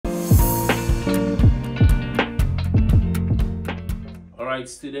Alright,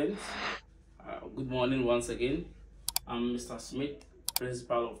 students, good morning once again. I'm Mr. Smith,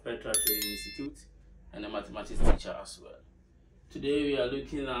 principal of Petra Training Institute and a mathematics teacher as well. Today we are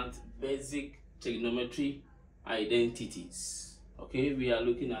looking at basic trigonometry identities. Okay, we are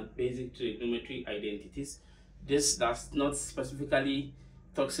looking at basic trigonometry identities. This does not specifically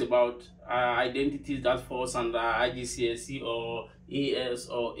talks about identities that falls under IGCSE or AS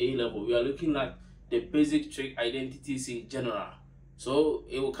or A level. We are looking at the basic trig identities in general. So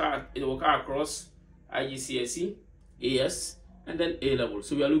it will come across IGCSE, AS, and then A level.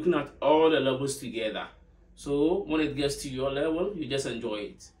 So we are looking at all the levels together. So when it gets to your level, you just enjoy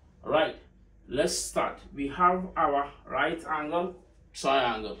it. All right, let's start. We have our right angle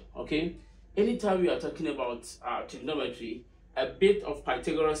triangle. Okay, anytime we are talking about trigonometry, a bit of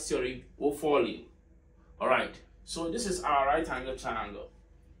Pythagoras theory will fall in. All right, so this is our right angle triangle,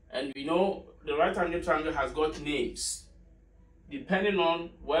 and we know the right angle triangle has got names depending on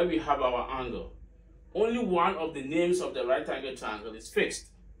where we have our angle. Only one of the names of the right angle triangle is fixed.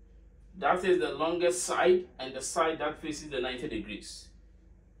 That is the longest side and the side that faces the 90 degrees.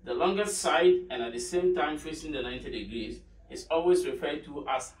 The longest side and at the same time facing the 90 degrees is always referred to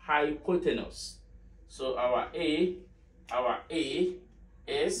as hypotenuse. So our A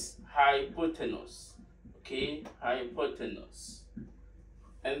is hypotenuse. Okay, hypotenuse.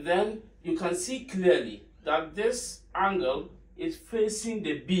 And then you can see clearly that this angle is facing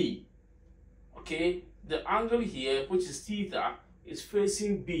the B. Okay, the angle here, which is theta, is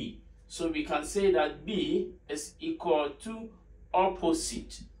facing B. So we can say that B is equal to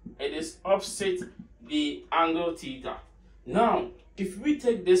opposite. It is opposite the angle theta. Now, if we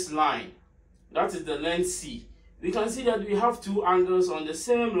take this line, that is the length C, we can see that we have two angles on the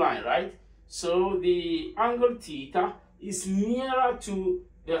same line, right? So the angle theta is nearer to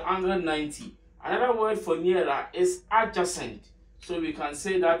the angle 90. Another word for nearer is adjacent. So we can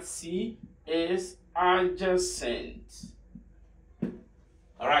say that C is adjacent.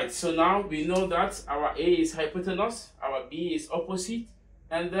 All right, so now we know that our A is hypotenuse, our B is opposite,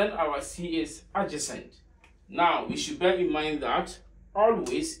 and then our C is adjacent. Now we should bear in mind that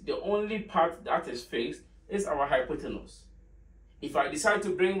always the only part that is fixed is our hypotenuse. If I decide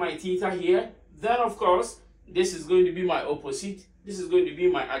to bring my theta here, then of course this is going to be my opposite, this is going to be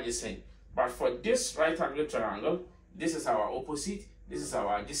my adjacent. But for this right angle triangle, this is our opposite, this is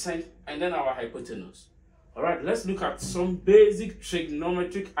our adjacent, and then our hypotenuse. All right, let's look at some basic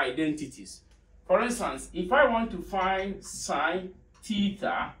trigonometric identities. For instance, if I want to find sine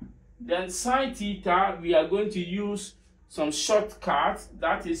theta, then sine theta, we are going to use some shortcut,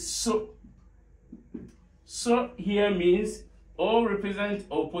 that is so. So here means O represents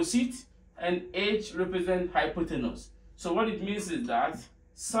opposite and H represents hypotenuse. So what it means is that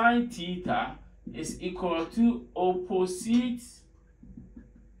sine theta is equal to opposite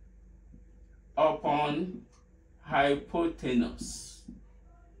upon hypotenuse.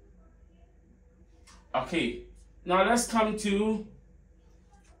 Okay, now let's come to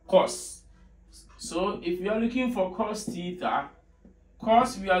cos. So if we are looking for cos theta,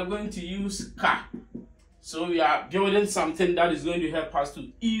 cos we are going to use K. So we are building something that is going to help us to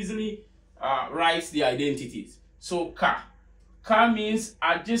easily write the identities. So K. K means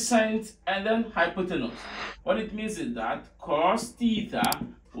adjacent and then hypotenuse. What it means is that cos theta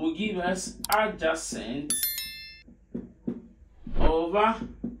will give us adjacent over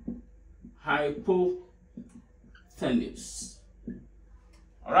hypotenuse.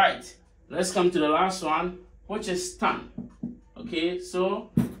 All right, let's come to the last one, which is tan. Okay, so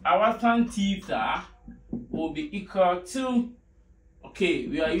our tan theta will be equal to, okay,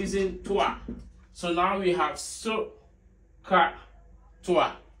 we are using toi. So now we have so ka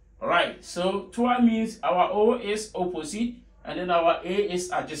toi. All right, so toi means our O is opposite and then our A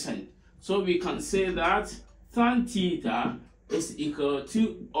is adjacent. So we can say that tan theta is equal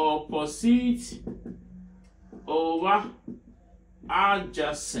to opposite over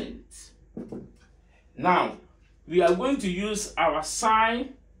adjacent. Now we are going to use our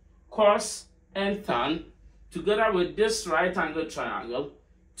sine, cos, and tan together with this right angle triangle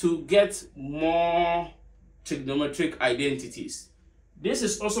to get more trigonometric identities. This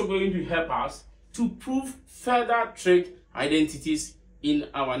is also going to help us to prove further trig identities in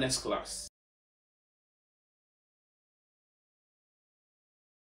our next class.